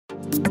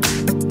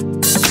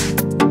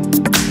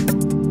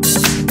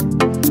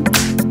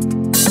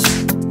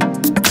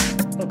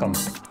Welcome.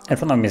 In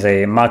front of me is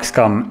a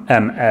MAXCOM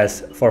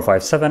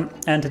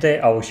MS457, and today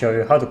I will show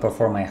you how to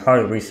perform a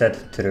hard reset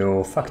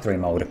through factory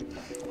mode.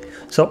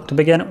 So to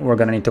begin, we're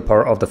going to need to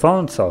power off the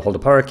phone, so hold the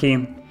power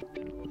key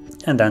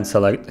and then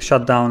select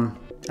shutdown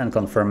and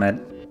confirm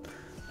it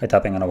by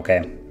tapping on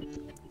OK.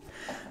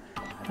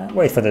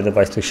 Wait for the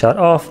device to shut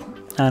off,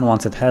 and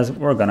once it has,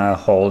 we're gonna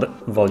hold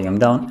volume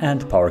down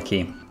and power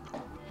key.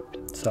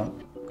 So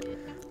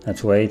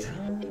let's wait.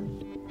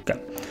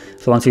 Okay.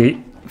 So once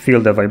you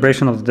feel the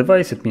vibration of the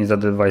device, it means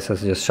that the device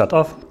has just shut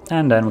off,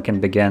 and then we can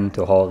begin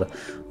to hold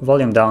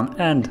volume down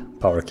and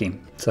power key.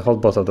 So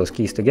hold both of those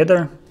keys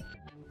together.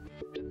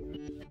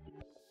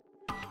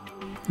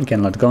 You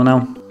can let go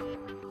now.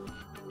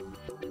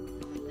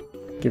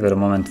 Give it a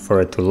moment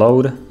for it to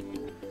load.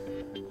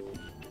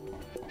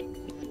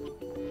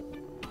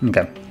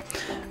 Okay,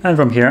 and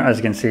from here, as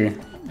you can see,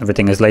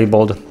 everything is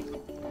labeled.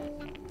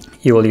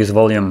 You will use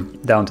volume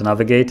down to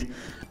navigate.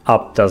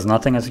 Up does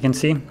nothing, as you can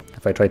see.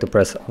 If I try to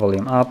press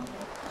volume up,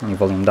 only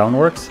volume down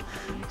works.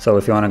 So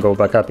if you want to go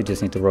back up, you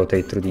just need to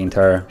rotate through the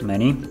entire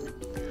menu.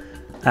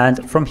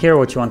 And from here,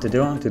 what you want to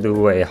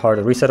do a hard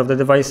reset of the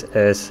device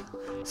is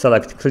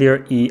select clear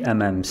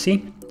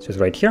eMMC, which is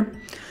right here,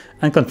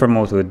 and confirm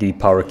mode with the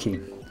power key.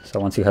 So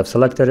once you have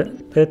selected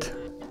it,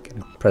 you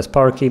can press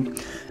power key.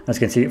 As you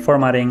can see,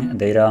 formatting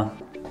data,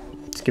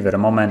 just give it a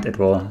moment, it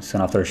will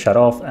soon after shut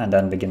off and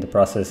then begin the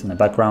process in the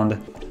background,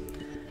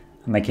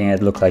 making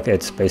it look like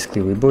it's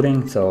basically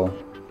rebooting. So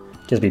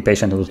just be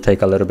patient, it will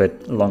take a little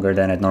bit longer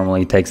than it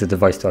normally takes the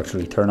device to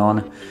actually turn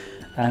on.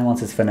 And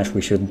once it's finished,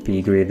 we should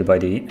be greeted by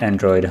the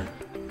Android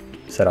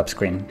setup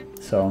screen.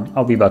 So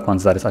I'll be back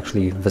once that is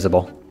actually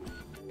visible.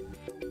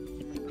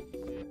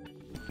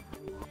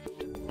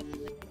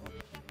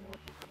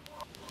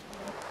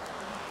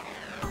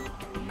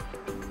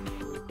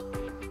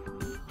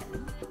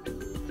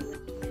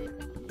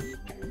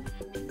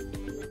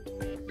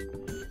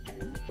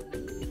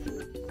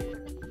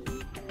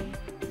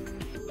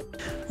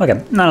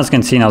 Okay, now as you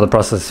can see, now the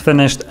process is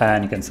finished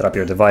and you can set up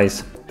your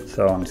device.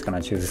 So I'm just gonna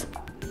choose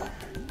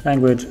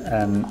language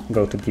and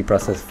go to the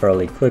process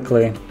fairly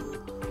quickly.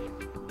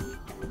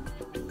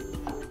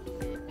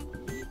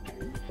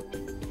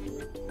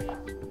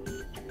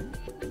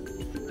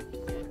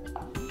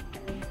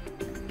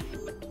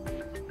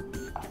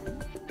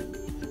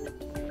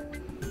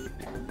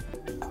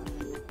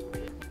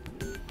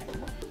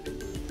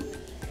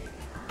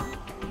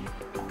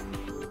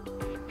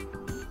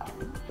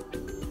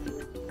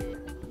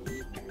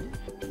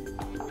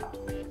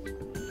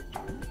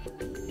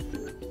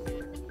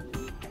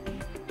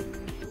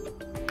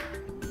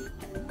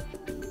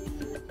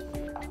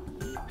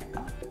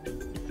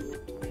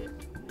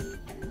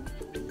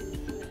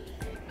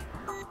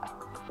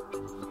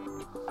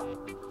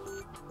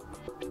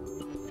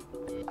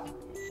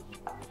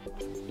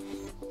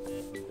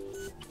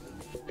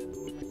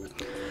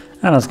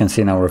 And as you can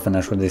see, now we're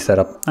finished with the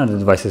setup and the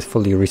device is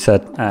fully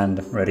reset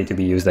and ready to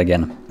be used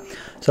again.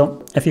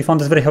 So if you found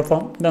this very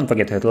helpful, don't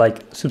forget to hit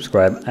like,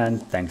 subscribe,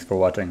 and thanks for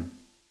watching.